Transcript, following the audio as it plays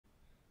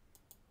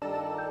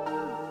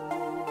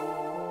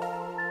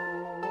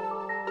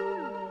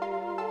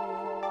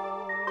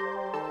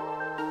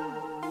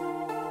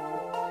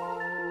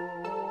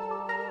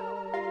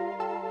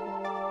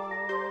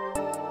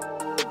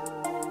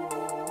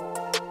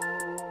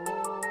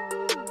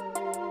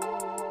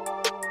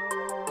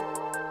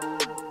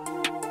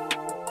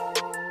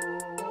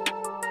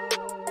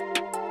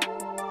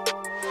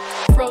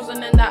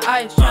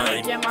ice,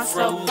 trying to get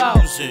myself out.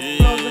 Frozen in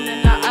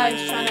the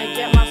ice, trying to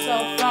get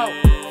myself out.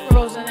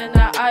 Frozen in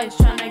the ice,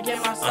 trying to get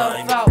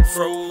myself out.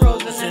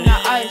 Frozen in the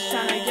ice,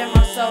 trying to get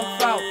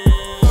myself out.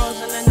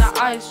 Frozen in the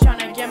ice, trying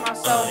to get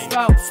myself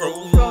out.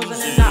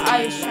 Frozen in the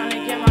ice, trying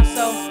to get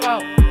myself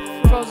out.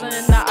 Frozen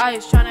in the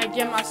ice, trying to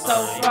get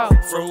myself out.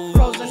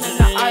 Frozen in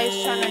the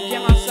ice, trying to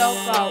get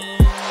myself out.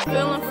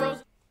 Feeling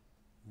frozen.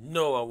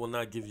 No, I will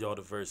not give y'all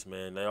the verse,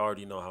 man. They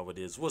already know how it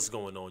is. What's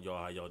going on,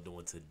 y'all? How y'all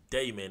doing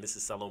today, man? This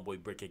is Salon Boy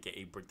Brick,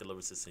 aka Brick the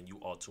Lyricist, and you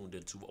are tuned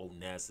into Old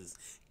Nas's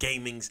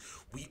Gamings.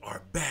 We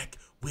are back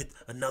with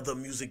another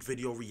music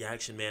video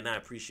reaction, man. I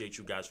appreciate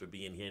you guys for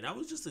being here. And that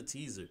was just a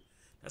teaser.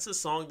 That's a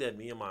song that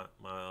me and my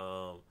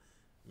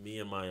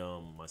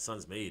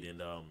sons made,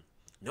 and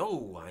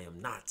no, I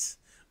am not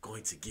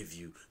going to give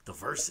you the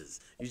verses.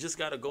 You just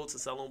gotta go to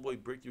Salon Boy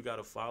Brick. You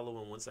gotta follow,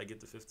 and once I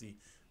get to 50,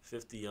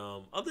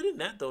 other than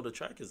that though, the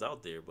track is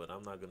out there, but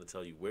I'm not gonna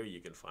tell you where you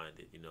can find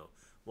it. You know,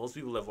 most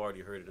people have already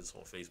heard it. It's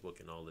on Facebook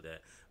and all of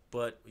that.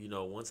 But you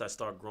know, once I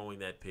start growing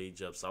that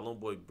page up, Salon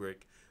Boy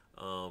Brick,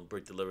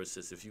 Brick the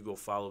Lyricist. If you go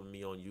follow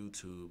me on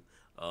YouTube,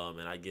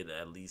 and I get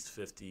at least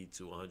 50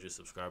 to 100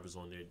 subscribers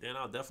on there, then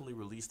I'll definitely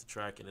release the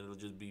track, and it'll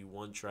just be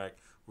one track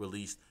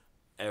released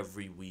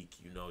every week,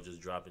 you know, just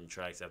dropping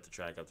tracks after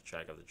track after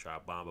track after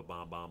track, bomb,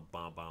 bomb, bomb,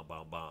 bomb, bomb,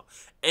 bomb, bomb.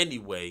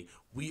 Anyway,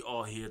 we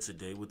are here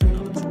today with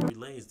another Tory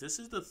Lanez. This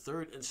is the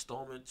third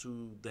installment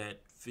to that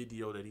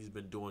video that he's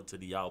been doing to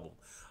the album.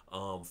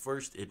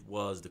 First it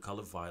was The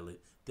Color Violet,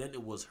 then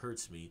it was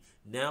Hurts Me,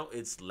 now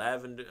it's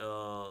Lavender,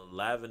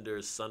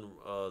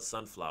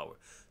 Sunflower.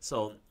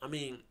 So I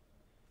mean,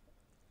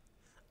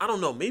 I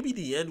don't know, maybe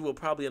the end will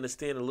probably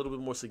understand a little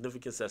bit more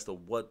significance as to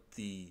what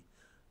the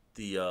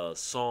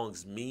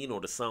songs mean,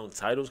 or the song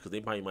titles, because they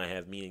probably might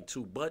have meaning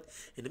too. But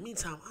in the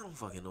meantime, I don't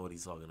fucking know what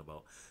he's talking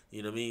about.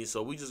 You know what I mean?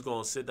 So we just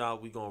gonna sit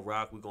down, we gonna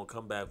rock, we gonna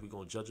come back, we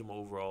gonna judge him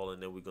overall,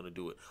 and then we're gonna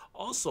do it.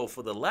 Also,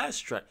 for the last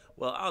track,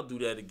 well, I'll do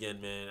that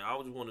again, man. I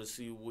just want to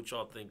see what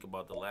y'all think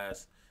about the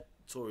last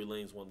Tory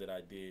Lanez one that I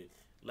did.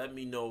 Let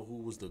me know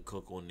who was the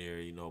cook on there,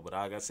 you know. But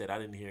like I said, I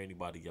didn't hear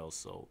anybody else,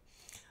 so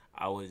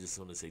I was just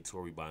gonna say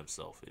Tory by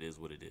himself. It is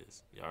what it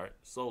is. All right.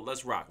 So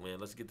let's rock, man.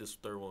 Let's get this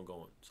third one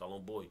going.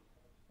 Salon Boy.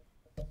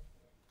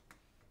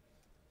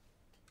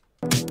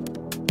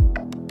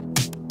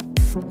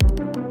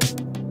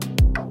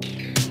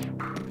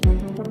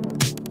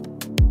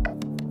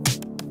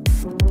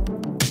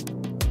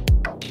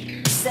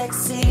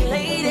 Sexy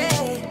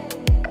lady,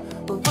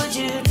 what would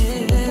you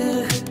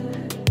do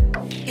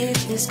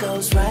if this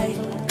goes right,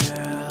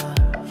 girl?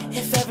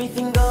 If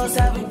everything goes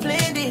how we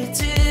planned it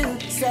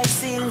to.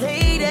 Sexy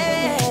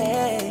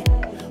lady,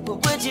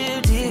 what would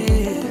you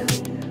do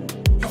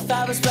if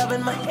I was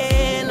rubbing my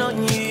hand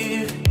on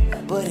you?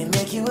 Would it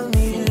make you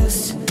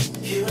amused?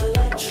 You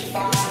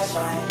electrify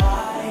my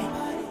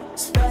mind,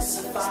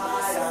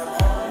 specified on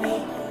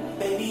honey.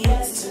 Baby,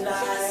 yes,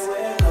 tonight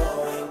we're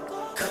going.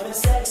 Come and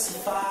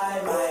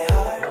sexify my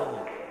heart.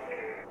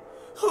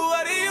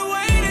 What are you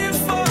waiting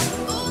for?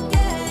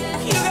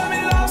 You got me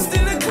lost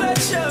in the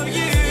clutch of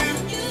you.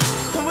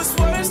 And what's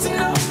worse to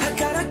know, I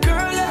got a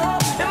girl at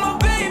home, and my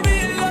baby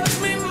loves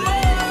me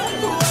more.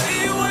 What are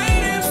you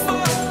waiting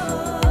for?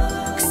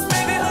 'Cause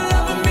maybe her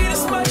loving me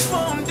this much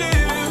won't do.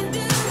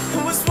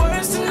 And what's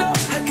worse to know,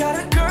 I got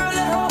a girl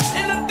at home,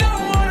 and I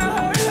don't wanna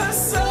hurt her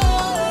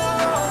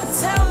soul.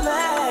 Tell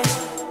me,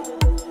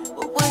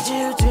 what would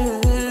you do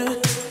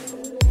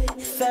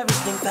if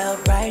everything felt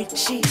right?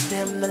 She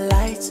dim the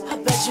lights. I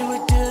bet you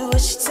would do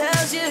what she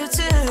tells you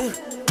to.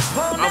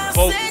 Oh, now,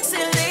 sexy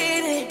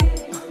lady,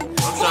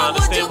 I'm trying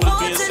to understand what's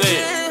being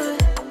said.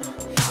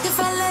 if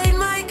I laid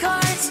my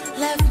cards,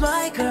 left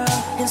my girl,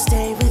 and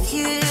stay with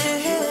you?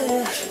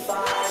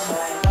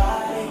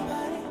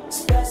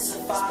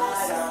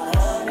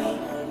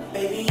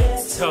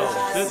 Yo,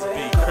 this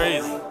be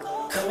crazy.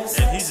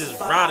 And he's just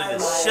riding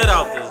the shit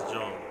out this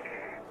joint.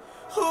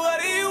 What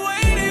are you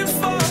waiting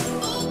for?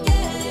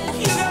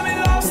 You got me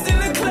lost in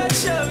the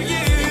clutch of you.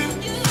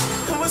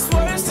 And what's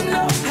worse to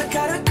know, I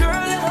got a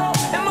girl at home,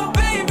 and my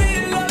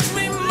baby loves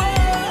me more.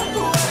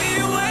 What are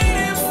you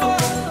waiting for?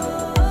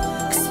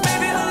 'Cause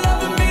maybe her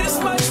loving me this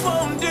much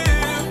won't do.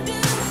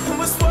 And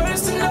what's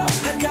worse to know,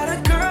 I got a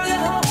girl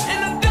at home,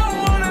 and I don't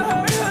wanna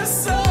hurt her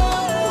soul.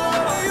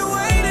 What are you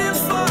waiting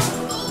for?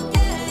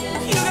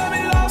 You got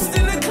me lost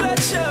in the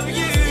clutch of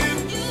you.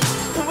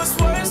 And what's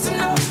worse to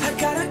know, I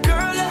got a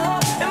girl at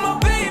home, and my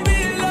baby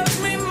loves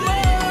me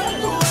more.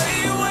 What are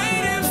you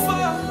waiting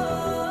for?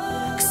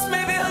 'Cause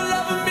maybe her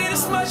loving me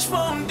this much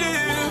won't do.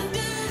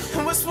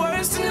 And what's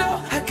worse to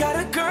know, I got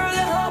a girl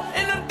at home,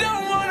 and I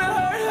don't wanna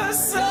hurt her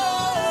soul.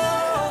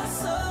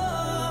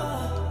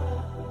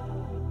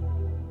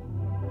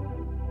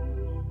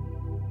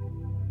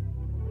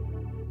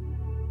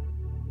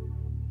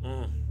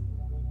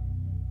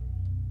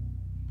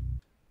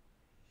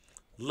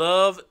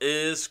 Love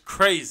is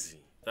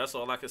crazy. That's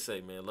all I can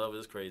say, man. Love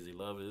is crazy.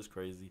 Love is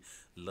crazy.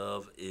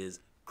 Love is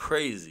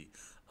crazy.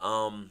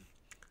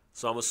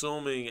 So I'm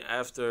assuming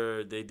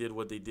after they did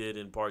what they did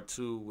in part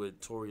 2 with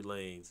Tory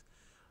Lanez,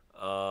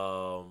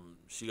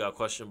 She got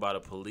questioned by the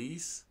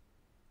police.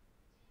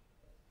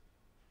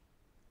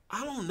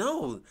 I don't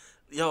know.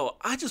 Yo,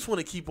 I just want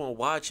to keep on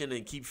watching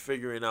and keep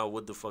figuring out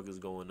what the fuck is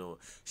going on.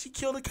 She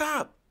killed a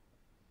cop.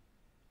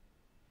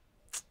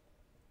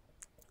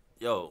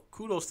 Yo,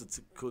 kudos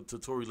to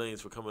Tory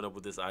Lanez for coming up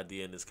with this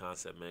idea and this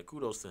concept, man.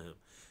 Kudos to him.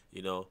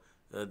 You know,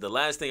 the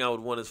last thing I would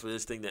want is for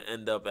this thing to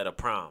end up at a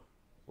prom,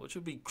 which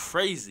would be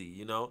crazy,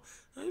 you know.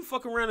 You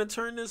fuck around and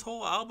turn this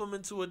whole album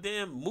into a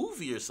damn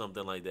movie or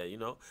something like that, you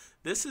know.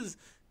 This is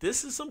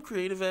some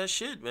creative ass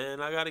shit,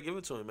 man. I gotta give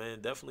it to him, man.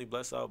 Definitely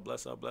bless up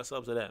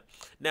to that.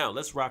 Now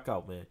let's rock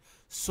out, man.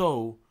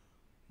 So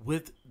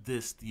with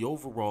this, the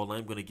overall,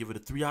 I'm gonna give it a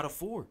 3 out of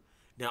 4.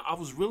 Now I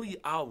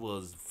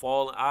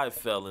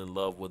fell in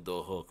love with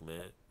the hook,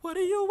 man. What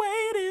are you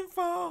waiting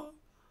for?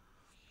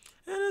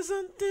 And it's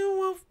something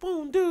we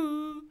won't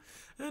do.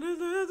 And it's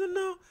hard to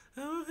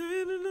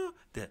know.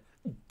 That.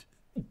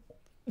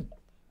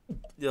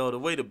 Yo, the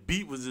way the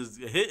beat was just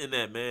hitting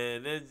that,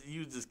 man. And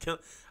you just can't.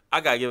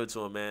 I gotta give it to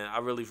him, man. I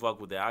really fuck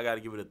with that. I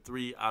gotta give it a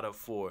 3 out of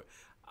 4.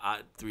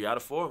 3 out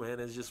of 4, man.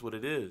 That's just what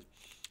it is.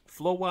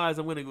 Flow wise,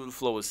 I'm gonna give the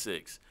flow a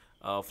 6.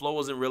 Flow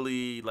wasn't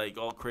really like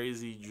all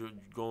crazy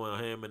going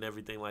ham and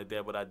everything like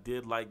that, but I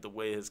did like the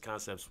way his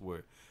concepts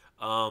were.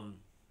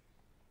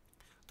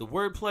 The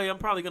wordplay, I'm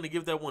probably going to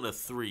give that one a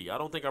 3. I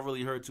don't think I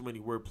really heard too many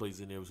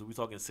wordplays in there, so we're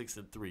talking 6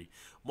 and 3.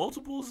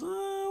 Multiples,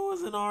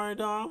 wasn't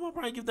alright. I'm going to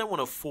probably give that one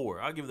a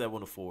 4. I'll give that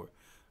one a 4.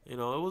 You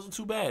know, it wasn't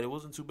too bad.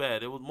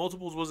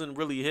 Multiples wasn't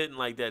really hitting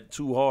like that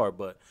too hard,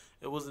 but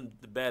it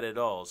wasn't bad at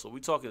all. So we're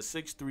talking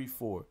 6, 3,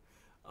 4.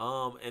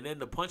 And then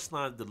the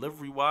punchline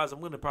delivery wise,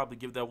 I'm gonna probably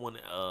give that one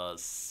a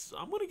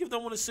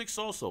 6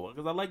 also,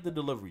 because I like the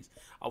deliveries.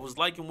 I was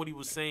liking what he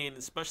was saying,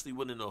 especially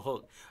within the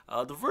hook.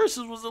 The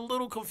verses was a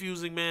little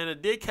confusing, man.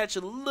 It did catch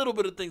a little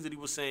bit of things that he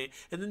was saying,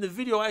 and then the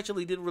video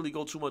actually didn't really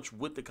go too much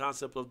with the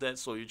concept of that.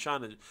 So you're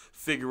trying to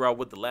figure out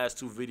what the last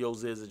 2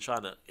 videos is and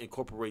trying to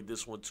incorporate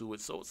this one to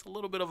it. So it's a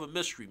little bit of a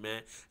mystery,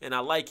 man, and I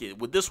like it.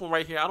 With this one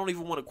right here, I don't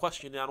even want to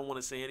question it. I don't want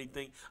to say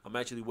anything. I'm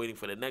actually waiting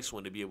for the next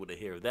one to be able to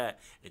hear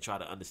that and try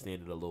to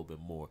understand it a little bit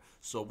more.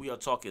 So we are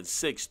talking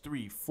 6,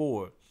 3,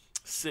 4,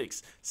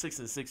 6. 6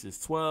 and 6 is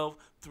 12.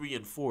 3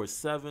 and 4 is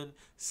 7.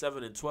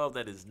 7 and 12,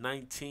 that is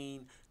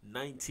 19.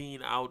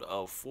 19 out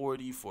of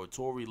 40 for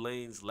Tory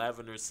Lanez,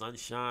 Lavender,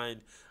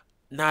 Sunshine.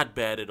 Not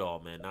bad at all,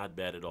 man. Not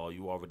bad at all.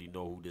 You already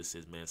know who this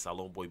is, man.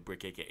 Salon Boy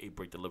Brick, a.k.a.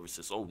 Brick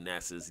Delivers. Oh,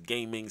 NASA's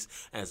Gamings.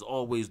 As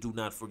always, do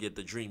not forget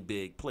to dream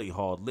big, play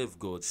hard, live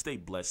good, stay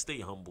blessed, stay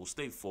humble,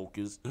 stay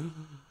focused.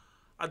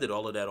 I did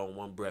all of that on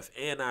one breath,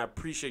 and I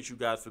appreciate you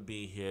guys for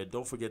being here.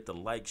 Don't forget to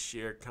like,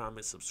 share,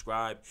 comment,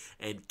 subscribe,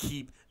 and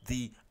keep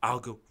the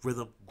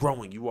algorithm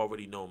growing. You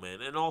already know,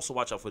 man. And also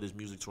watch out for this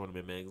music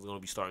tournament, man. It's going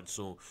to be starting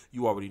soon.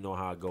 You already know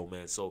how I go,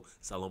 man. So,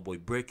 Salon Boy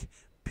Brick,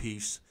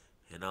 peace,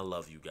 and I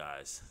love you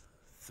guys.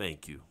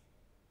 Thank you.